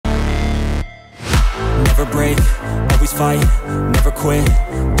never break, always fight, never quit,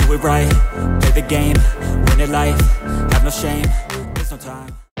 do it right, play the game, win it life, have no shame, there's no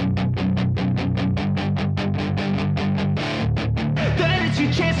time. That is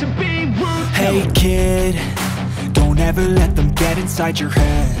your chance to be ruthless. Hey kid, don't ever let them get inside your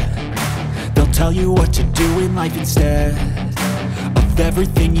head. They'll tell you what to do in life instead of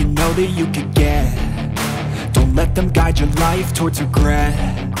everything you know that you could get. Don't let them guide your life towards regret.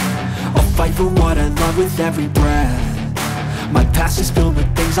 I'll fight for what I love with every breath. My past is filled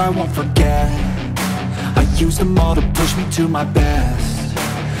with things I won't forget. I use them all to push me to my best.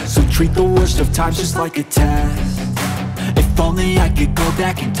 So treat the worst of times just like a test. If only I could go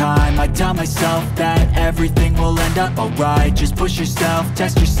back in time, I'd tell myself that everything will end up alright. Just push yourself,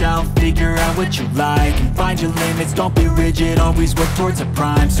 test yourself, figure out what you like, and find your limits, don't be rigid, always work towards a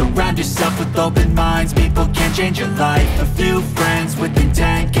prime. Surround yourself with open minds, people can change your life. A few friends with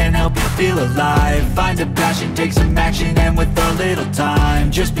intent can help you feel alive. Find a passion, take some action, and with a little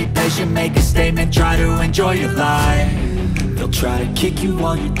time, just be patient, make a statement, try to enjoy your life. They'll try to kick you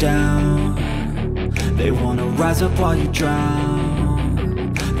while you're down. They wanna rise up while you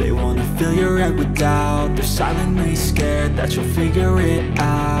drown. They wanna fill your head with doubt. They're silently scared that you'll figure it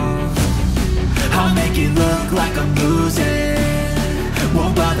out. I'll make it look like I'm losing,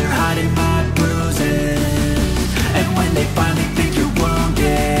 won't bother hiding my bruises. And when they finally think you're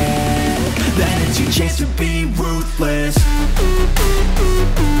wounded, then it's your chance to be ruthless.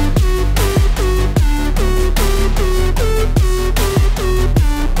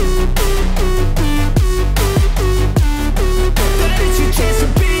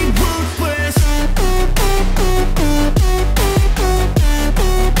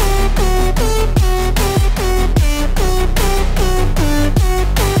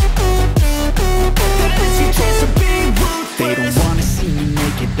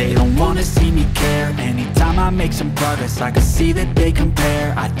 Make some progress, I can see that they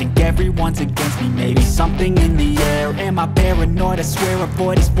compare. I think everyone's against me, maybe something in the air. Am I paranoid? I swear a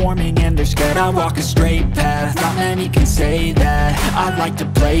void is forming and they're scared. I walk a straight path, not many can say that. I like to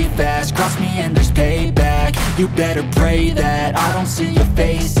play fast, cross me and there's payback. You better pray that I don't see your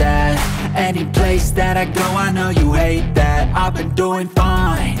face at any place that I go. I know you hate that. I've been doing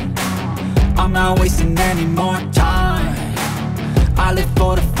fine, I'm not wasting any more time. I live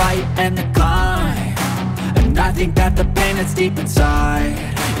for the fight and the climb, and I think that the pain that's deep inside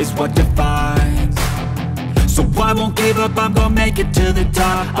is what defines. So I won't give up, I'm gonna make it to the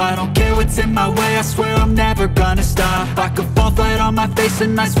top. I don't care what's in my way, I swear I'm never gonna stop. I could fall flat on my face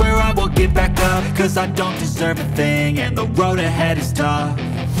and I swear I will get back up, cause I don't deserve a thing and the road ahead is tough.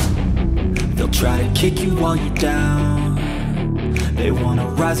 They'll try to kick you while you're down. They wanna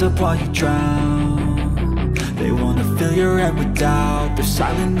rise up while you drown. They wanna fill your head with doubt. They're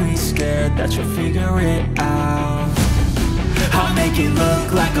silently scared that you'll figure it out. I'll make it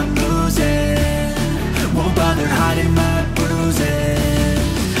look like I'm losing, won't bother hiding my bruises.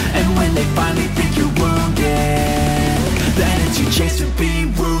 And when they finally think you're wounded, then it's your chance to be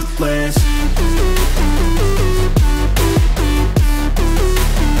ruthless.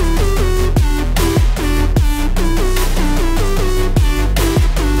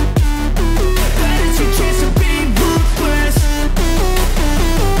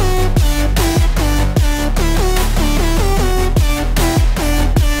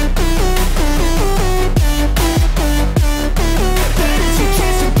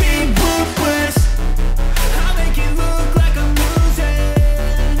 I'll make it look like I'm losing.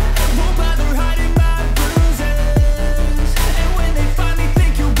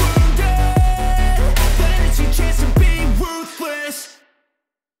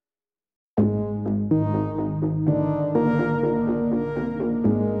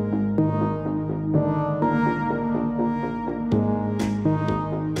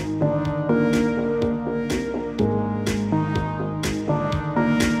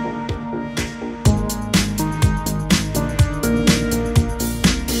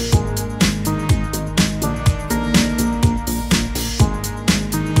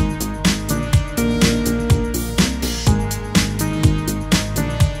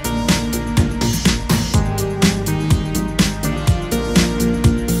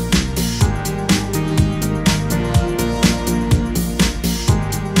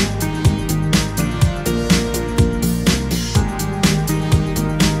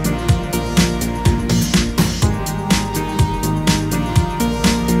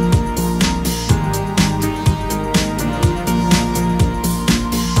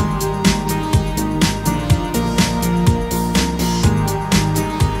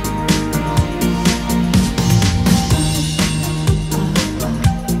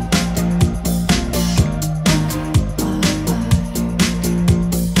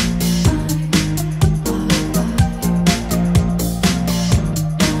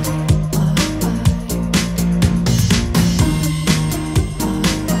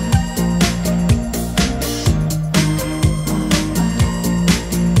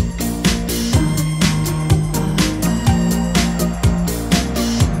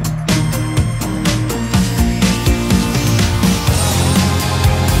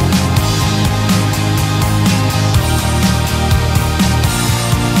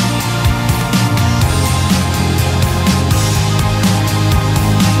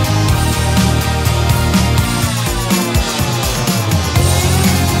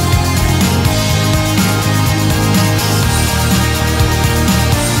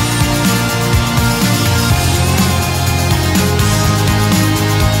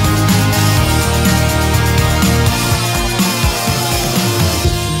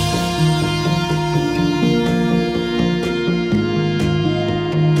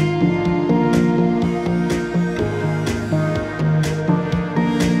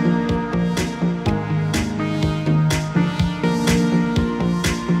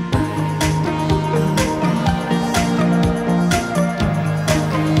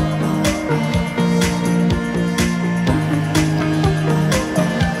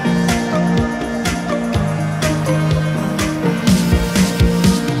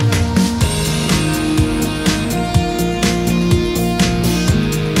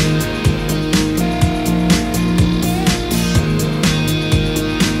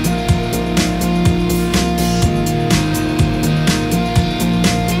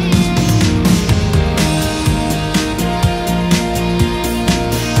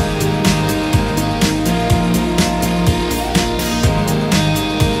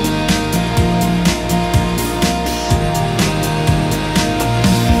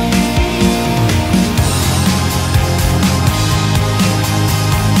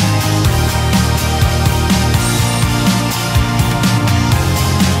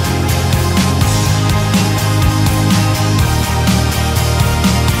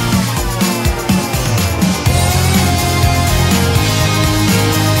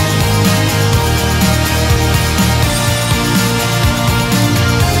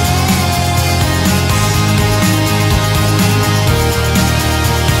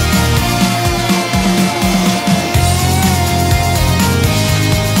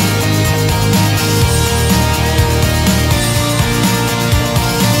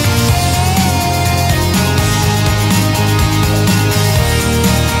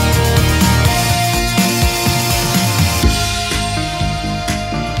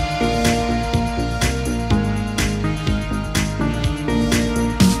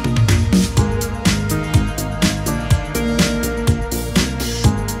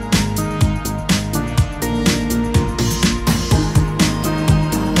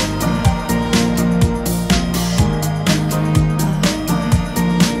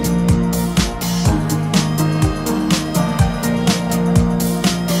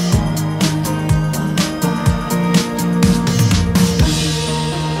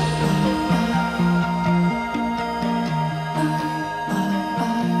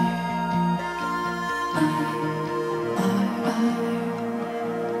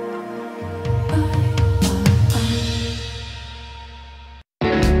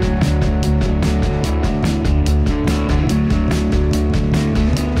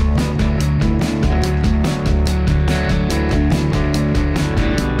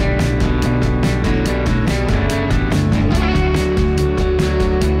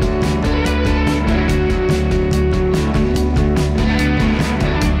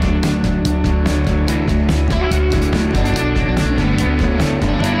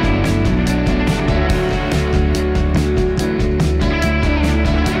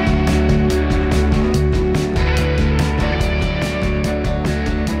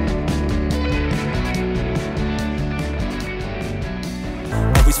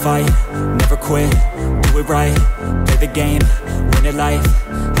 fight, never quit, do it right, play the game, win it life,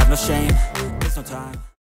 have no shame.